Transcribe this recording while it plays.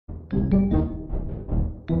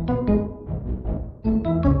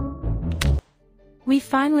We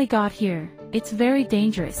finally got here. It's very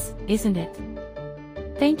dangerous, isn't it?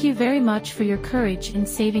 Thank you very much for your courage in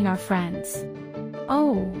saving our friends.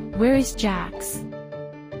 Oh, where is Jax?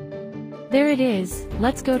 There it is.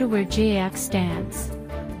 Let's go to where Jax stands.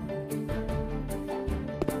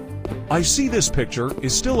 I see this picture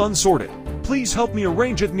is still unsorted. Please help me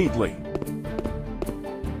arrange it neatly.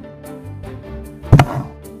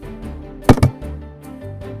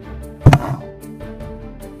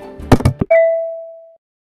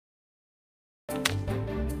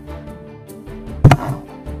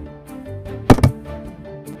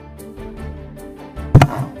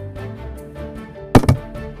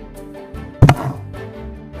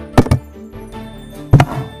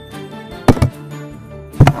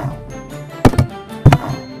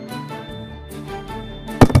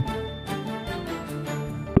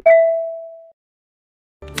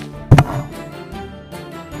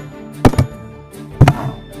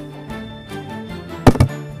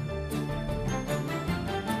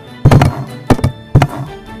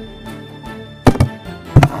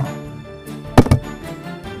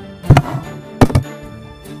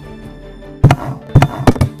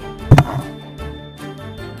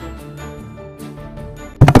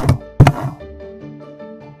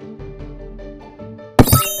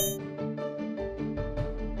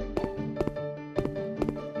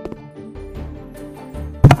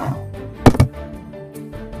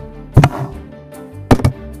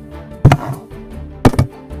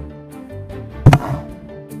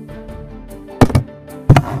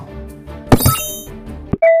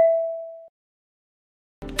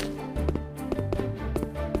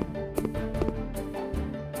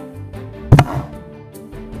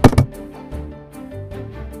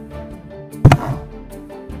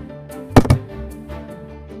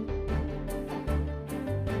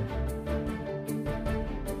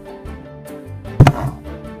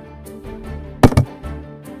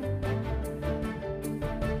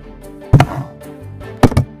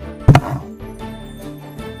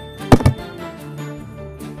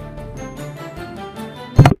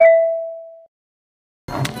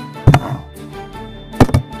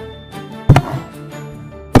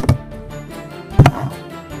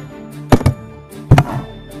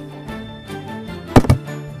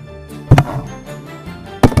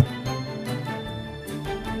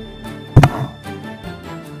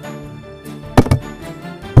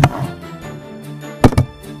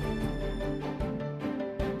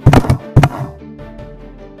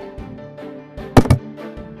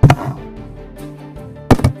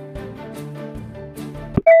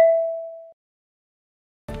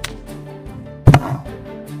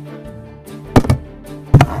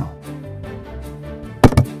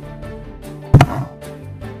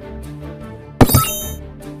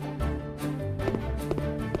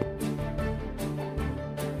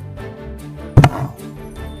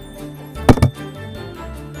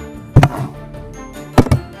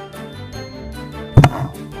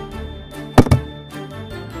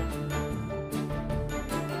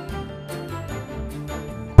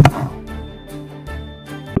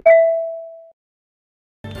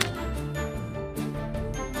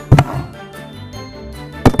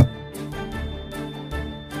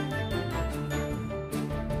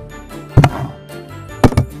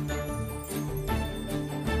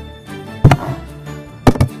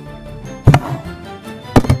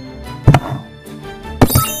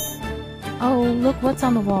 Oh, look what's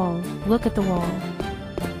on the wall. Look at the wall.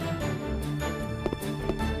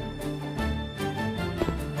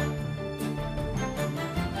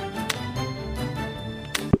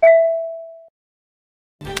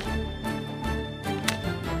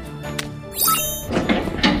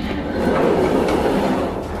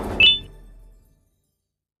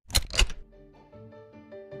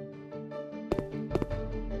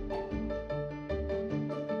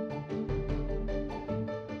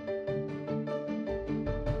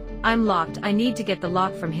 I'm locked. I need to get the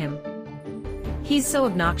lock from him. He's so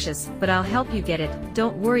obnoxious, but I'll help you get it.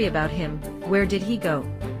 Don't worry about him. Where did he go?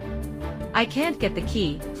 I can't get the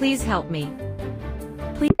key. Please help me.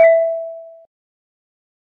 Please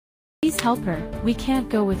help her. We can't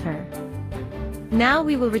go with her. Now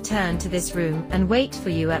we will return to this room and wait for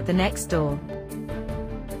you at the next door.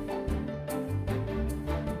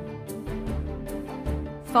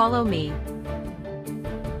 Follow me.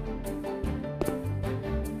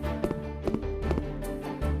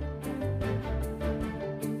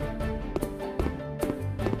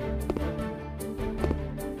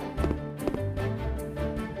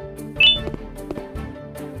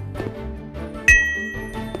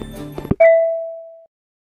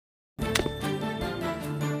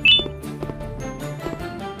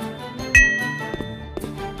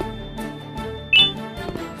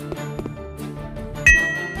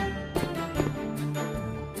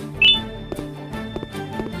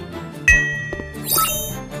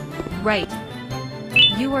 Right.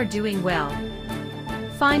 You are doing well.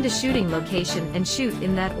 Find a shooting location and shoot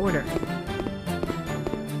in that order.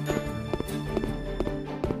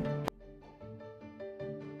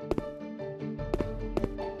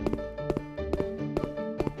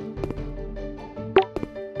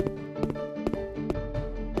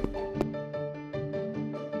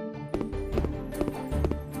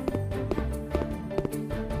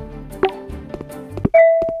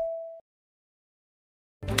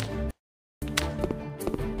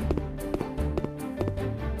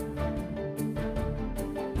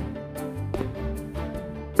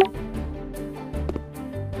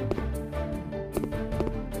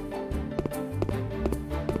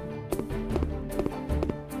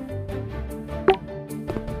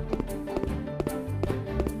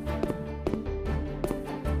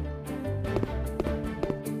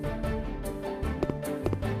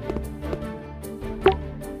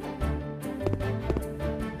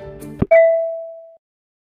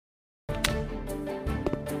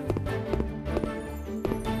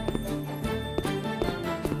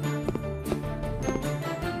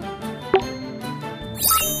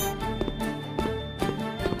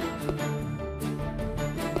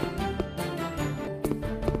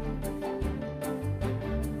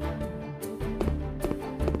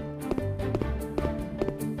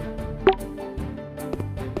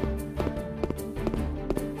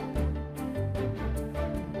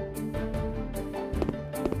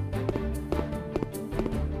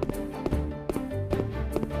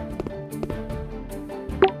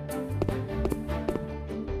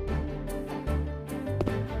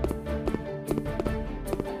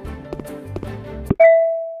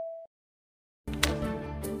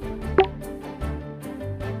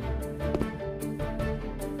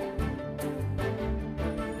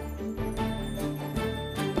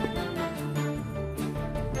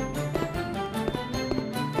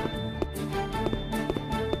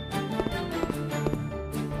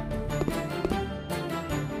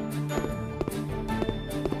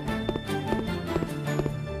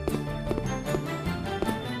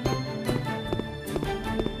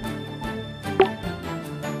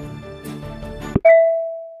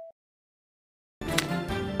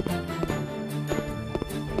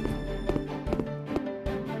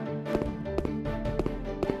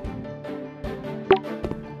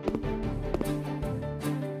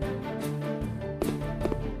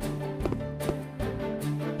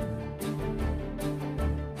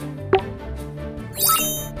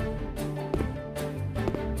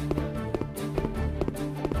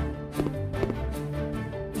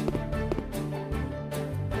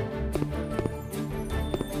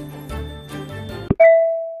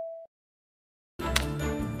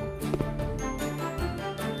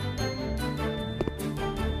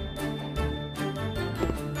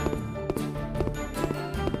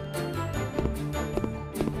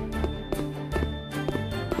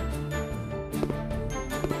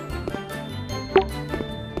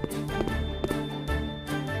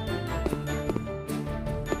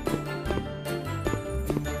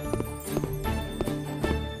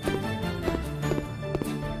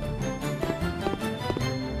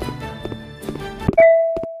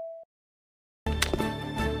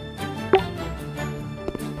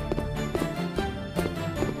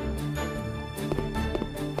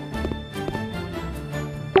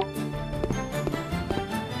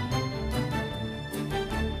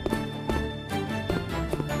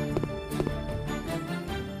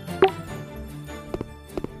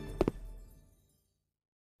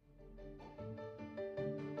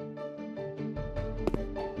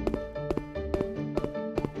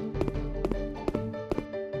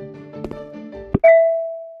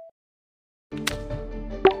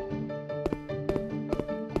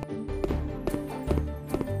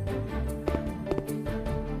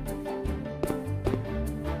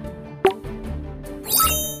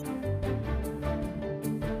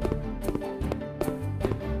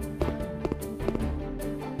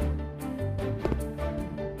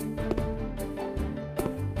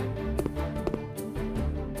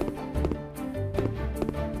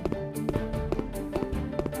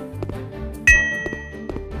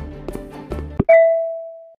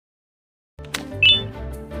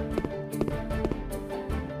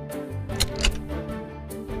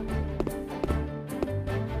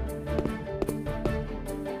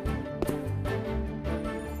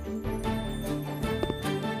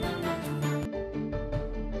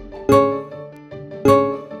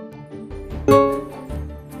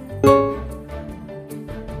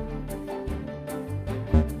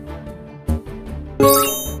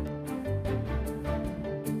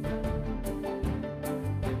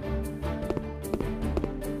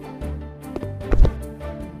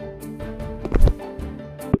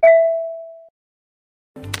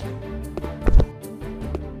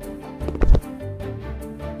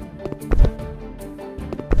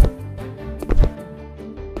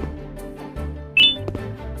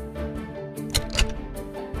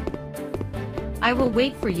 I will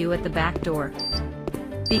wait for you at the back door.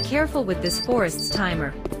 Be careful with this forest's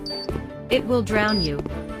timer. It will drown you.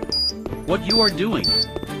 What you are doing?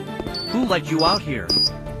 Who let you out here?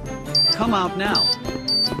 Come out now.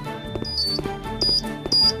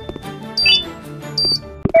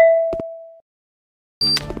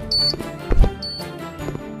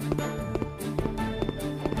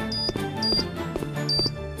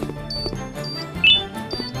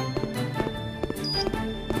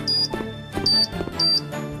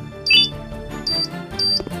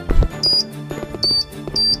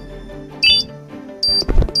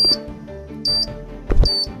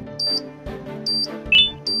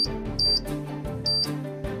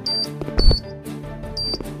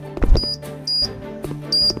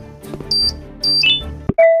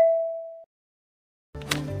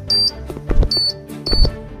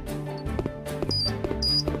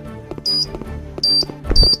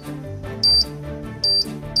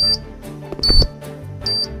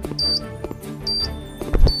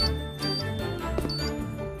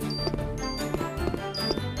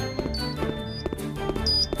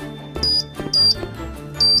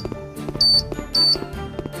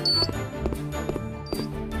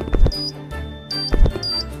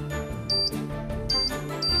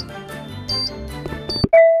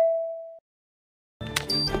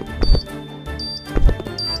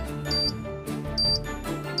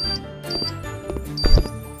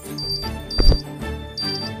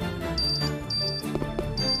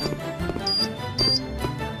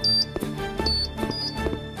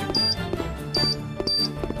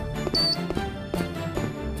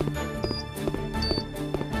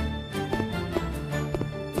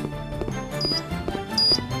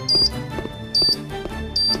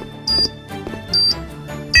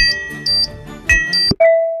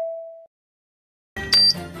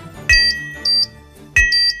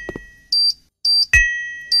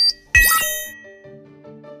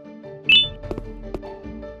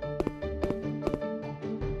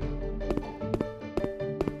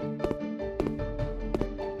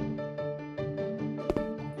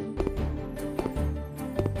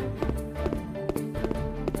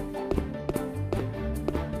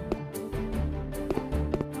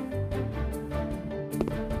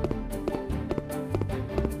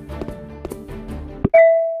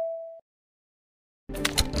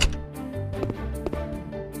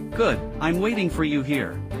 Good, I'm waiting for you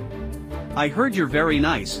here. I heard you're very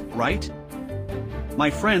nice, right?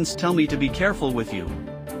 My friends tell me to be careful with you.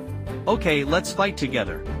 Okay, let's fight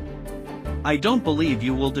together. I don't believe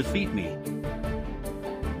you will defeat me.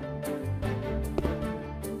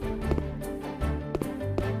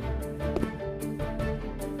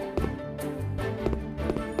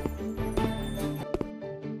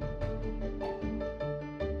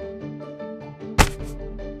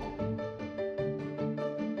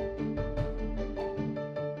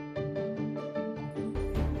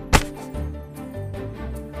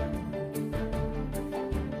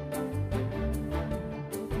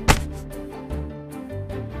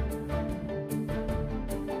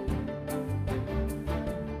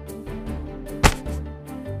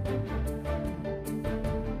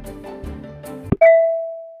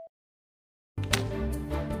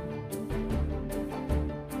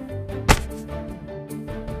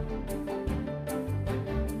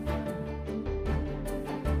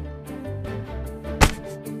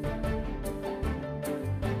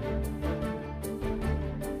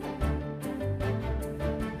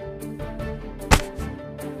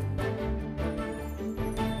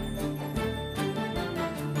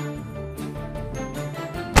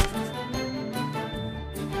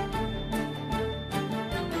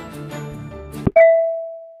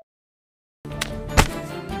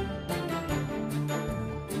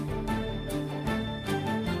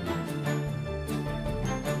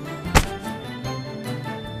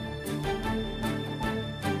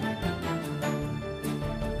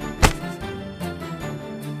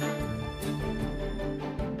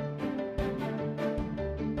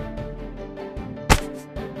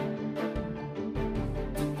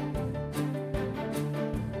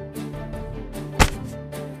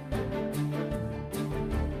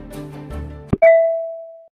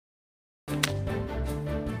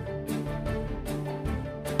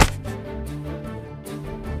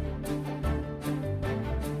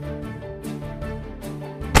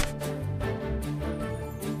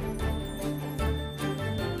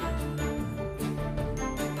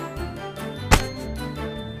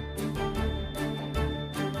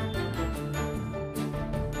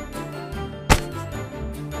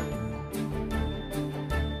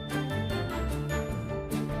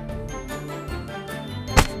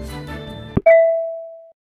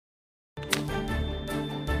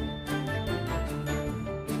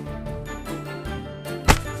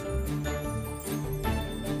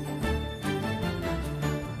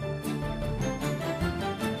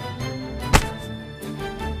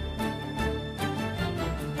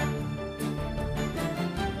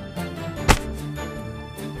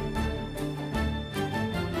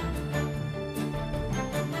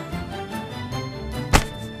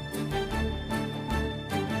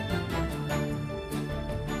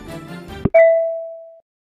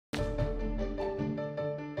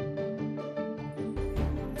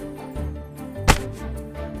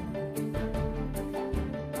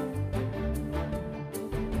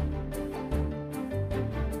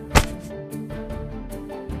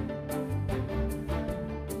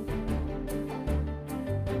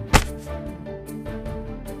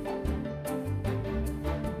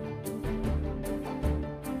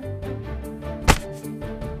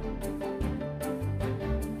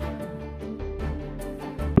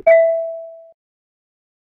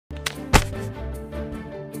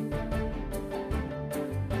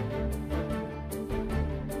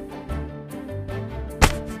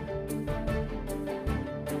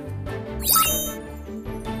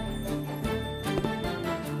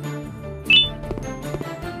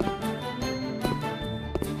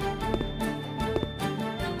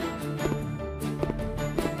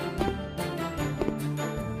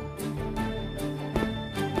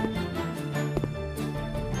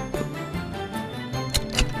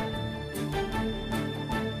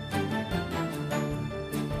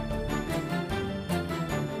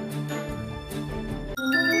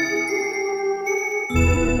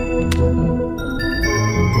 much.